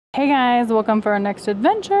Hey guys, welcome for our next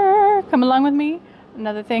adventure. Come along with me.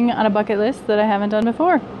 Another thing on a bucket list that I haven't done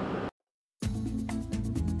before.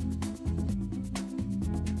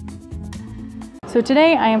 So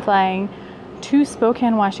today I am flying to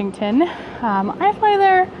Spokane, Washington. I fly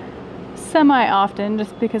there semi-often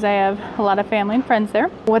just because I have a lot of family and friends there.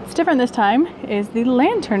 What's different this time is the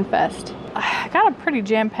Lanternfest. I got a pretty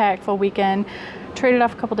jam-packed full weekend. Traded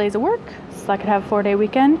off a couple days of work so I could have a 4-day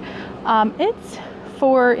weekend. It's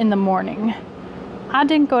 4 in the morning. I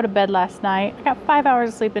didn't go to bed last night. I got 5 hours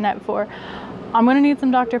of sleep the night before. I'm gonna need some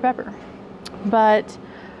Dr. Pepper. But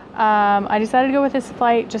I decided to go with this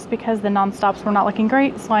flight just because the non-stops were not looking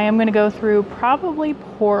great. So I am gonna go through probably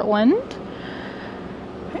Portland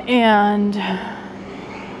and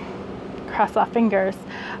cross off fingers.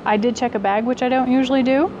 I did check a bag, which I don't usually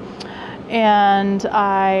do. And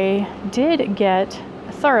I did get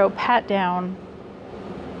a thorough pat down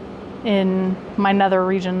in my nether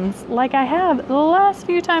regions like I have the last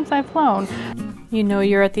few times I've flown. You know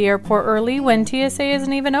you're at the airport early when TSA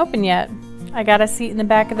isn't even open yet. I got a seat in the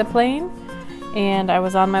back of the plane and I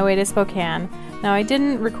was on my way to Spokane. Now I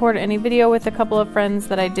didn't record any video with a couple of friends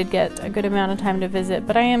that I did get a good amount of time to visit,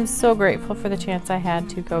 but I am so grateful for the chance I had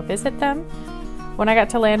to go visit them. When I got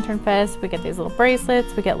to Lanternfest, we get these little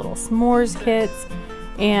bracelets, we get little s'mores kits,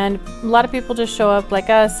 and a lot of people just show up like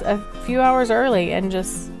us a few hours early and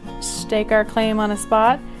just stake our claim on a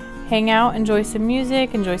spot, hang out, enjoy some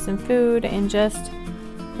music, enjoy some food, and just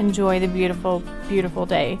enjoy the beautiful, beautiful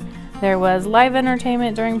day. There was live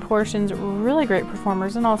entertainment during portions, really great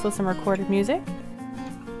performers, and also some recorded music.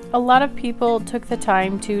 A lot of people took the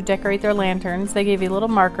time to decorate their lanterns. They gave you little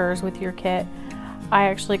markers with your kit. I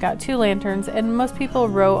actually got 2 lanterns, and most people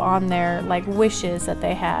wrote on there like wishes that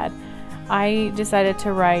they had. I decided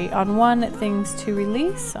to write on one, things to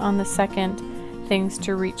release, on the second, things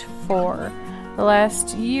to reach for. The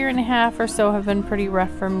last year and a half or so have been pretty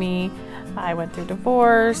rough for me. I went through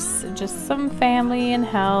divorce, just some family and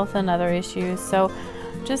health and other issues. So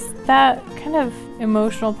just that kind of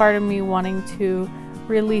emotional part of me wanting to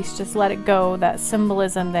release, just let it go, that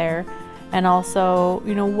symbolism there. And also,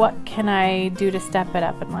 you know, what can I do to step it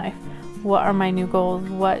up in life? What are my new goals?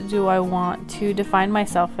 What do I want to define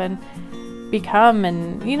myself and become,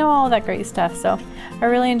 and you know, all that great stuff. So I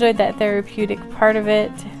really enjoyed that therapeutic part of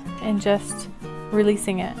it and just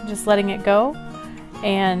releasing it, just letting it go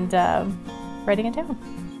and writing it down.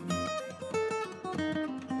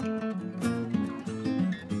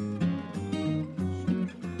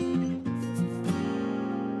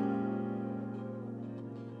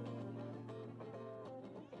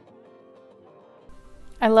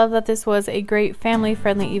 I love that this was a great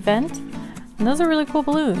family-friendly event. And those are really cool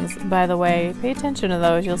balloons, by the way. Pay attention to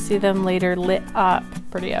those. You'll see them later lit up.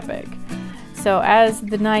 Pretty epic. So as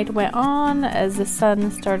the night went on, as the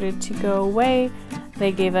sun started to go away,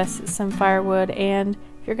 they gave us some firewood. And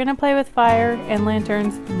if you're going to play with fire and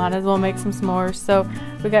lanterns, might as well make some s'mores. So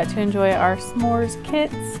we got to enjoy our s'mores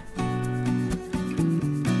kits.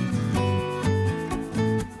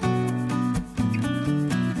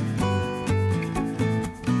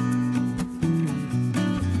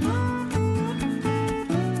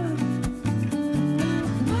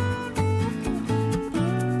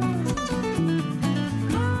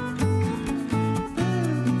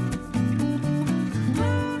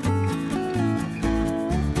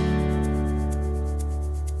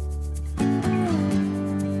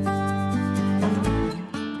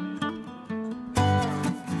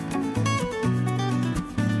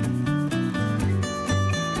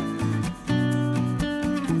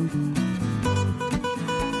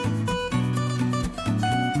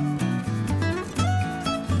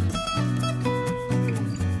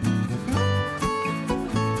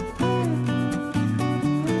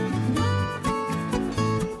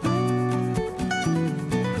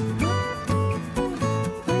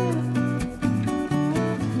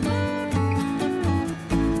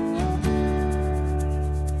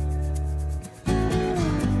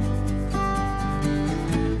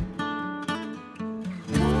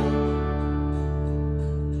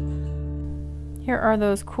 Here are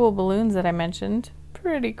those cool balloons that I mentioned.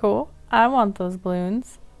 Pretty cool. I want those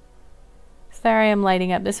balloons. So there I am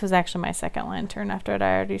lighting up. This was actually my second lantern after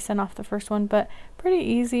I already sent off the first one, but pretty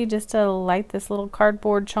easy just to light this little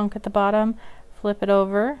cardboard chunk at the bottom, flip it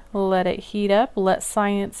over, let it heat up, let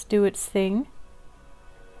science do its thing.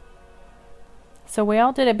 So we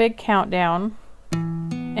all did a big countdown,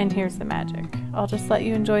 and here's the magic. I'll just let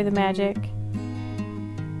you enjoy the magic.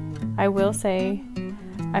 I will say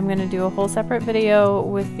I'm going to do a whole separate video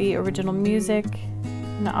with the original music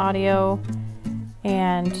and the audio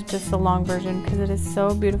and just the long version because it is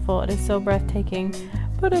so beautiful. It is so breathtaking.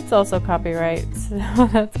 but it's also copyright, so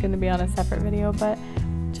that's going to be on a separate video. But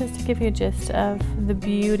just to give you a gist of the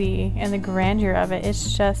beauty and the grandeur of it,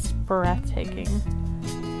 it's just breathtaking.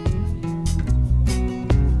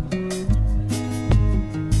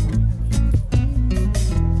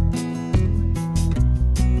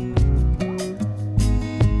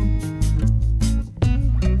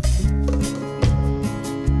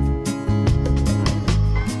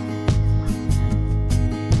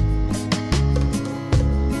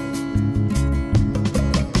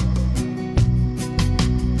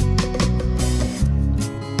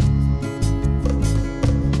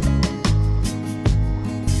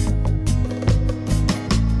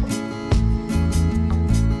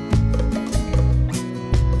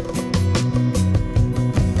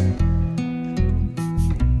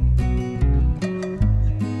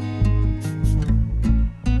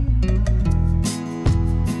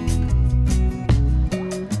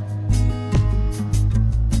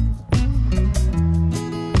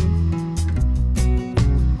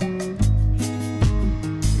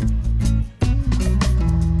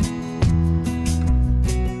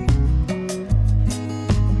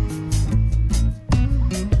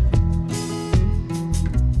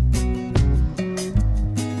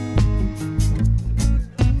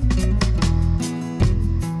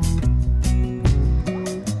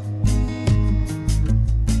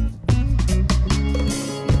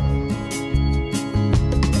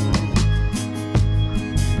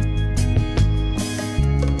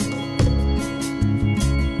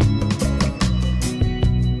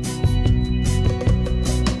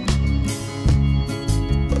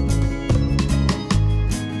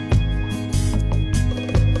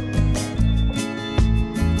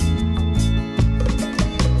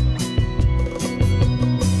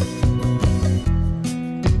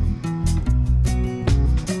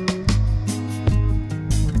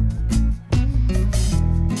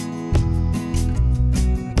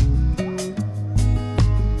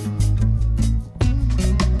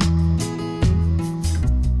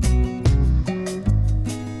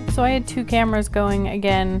 So I had two cameras going.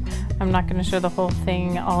 Again, I'm not going to show the whole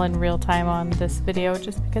thing all in real time on this video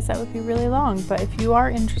just because that would be really long. But if you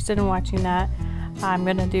are interested in watching that, I'm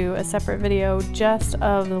going to do a separate video just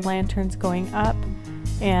of the lanterns going up,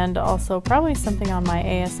 and also probably something on my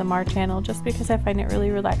ASMR channel just because I find it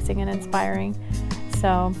really relaxing and inspiring.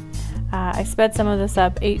 So I sped some of this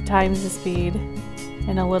up 8 times the speed.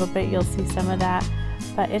 In a little bit you'll see some of that.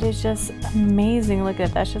 But it is just amazing. Look at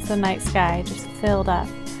that. That's just the night sky just filled up.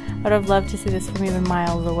 I would have loved to see this from even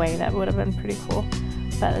miles away. That would have been pretty cool.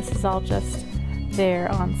 But this is all just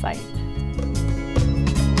there on site.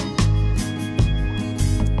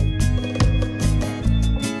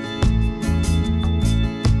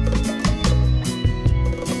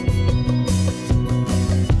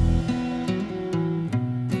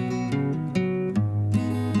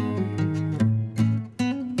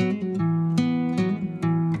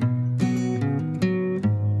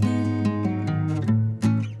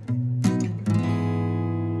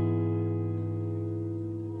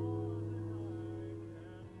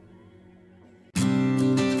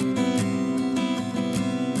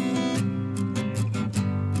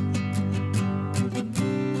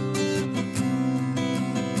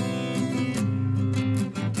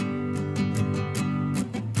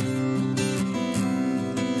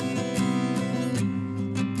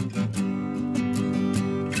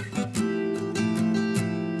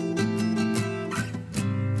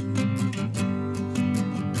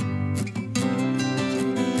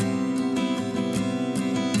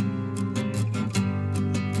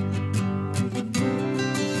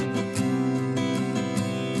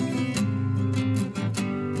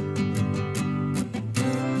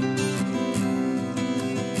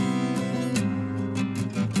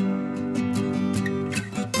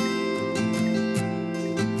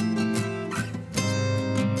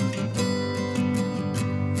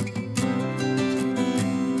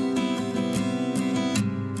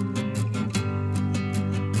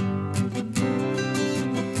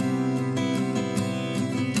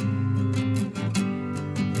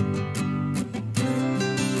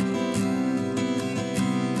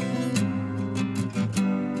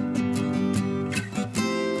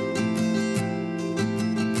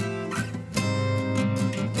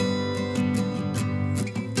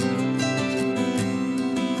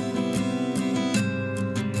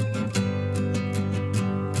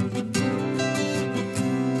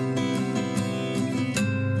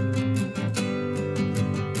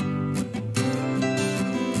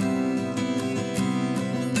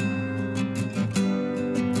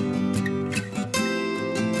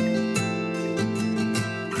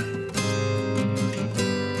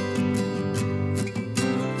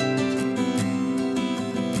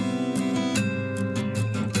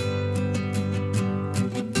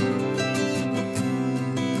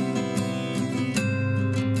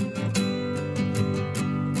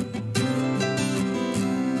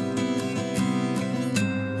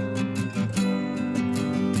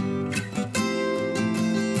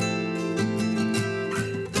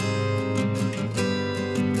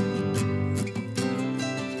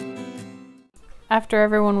 after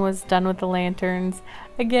everyone was done with the lanterns,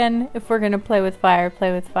 again, if we're gonna play with fire,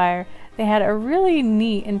 play with fire. They had a really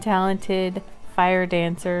neat and talented fire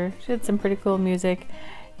dancer. She had some pretty cool music,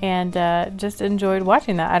 and just enjoyed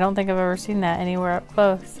watching that. I don't think I've ever seen that anywhere up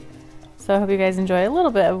close. So I hope you guys enjoy a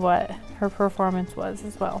little bit of what her performance was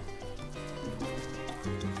as well.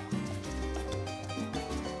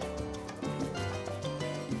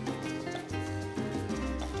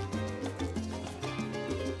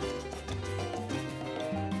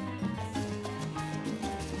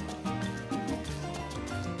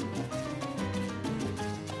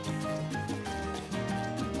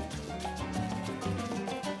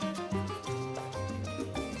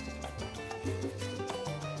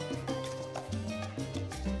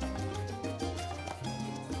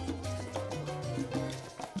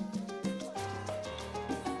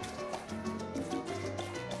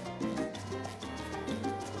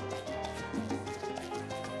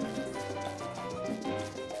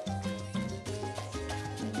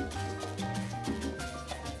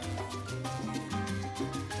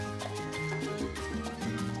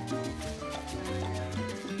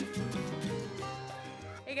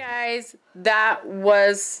 Hey guys, that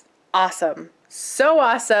was awesome. So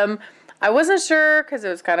awesome. I wasn't sure because it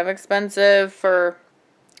was kind of expensive for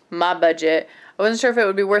my budget. I wasn't sure if it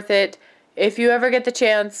would be worth it. If you ever get the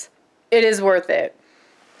chance, it is worth it.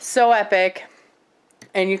 So epic.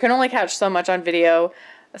 And you can only catch so much on video,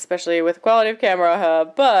 especially with quality of camera I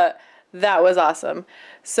have, but that was awesome.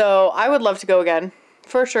 So I would love to go again,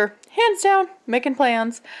 for sure. Hands down, making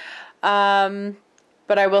plans.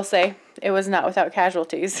 But I will say, it was not without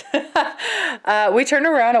casualties. We turned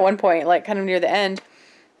around at one point, like kind of near the end,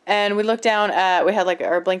 and we looked down at, we had like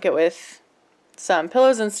our blanket with some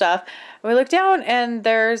pillows and stuff. And we looked down and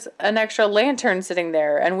there's an extra lantern sitting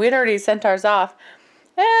there, and we'd already sent ours off.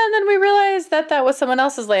 And then we realized that that was someone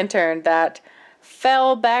else's lantern that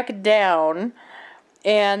fell back down,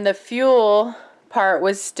 and the fuel part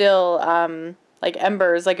was still like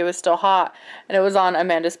embers, like it was still hot, and it was on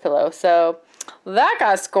Amanda's pillow. So that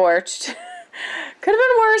got scorched. Could have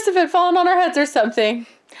been worse if it had fallen on our heads or something.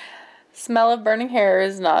 Smell of burning hair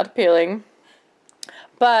is not appealing.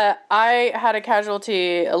 But I had a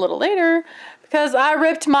casualty a little later because I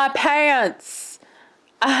ripped my pants.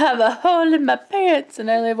 I have a hole in my pants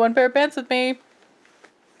and I only have one pair of pants with me.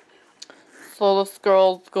 So this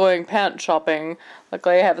girl's going pant shopping.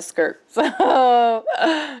 Luckily I have a skirt. So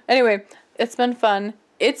anyway, it's been fun.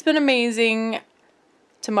 It's been amazing.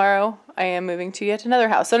 Tomorrow I am moving to yet another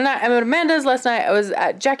house. So tonight I'm at Amanda's, last night I was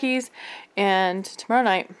at Jackie's, and tomorrow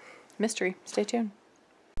night, mystery. Stay tuned.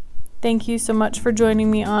 Thank you so much for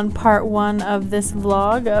joining me on part 1 of this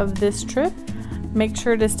vlog of this trip. Make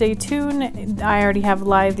sure to stay tuned. I already have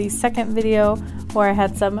live the second video where I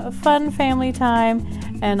had some fun family time,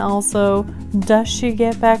 and also does she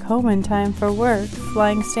get back home in time for work?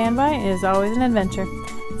 Flying standby is always an adventure.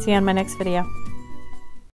 See you on my next video.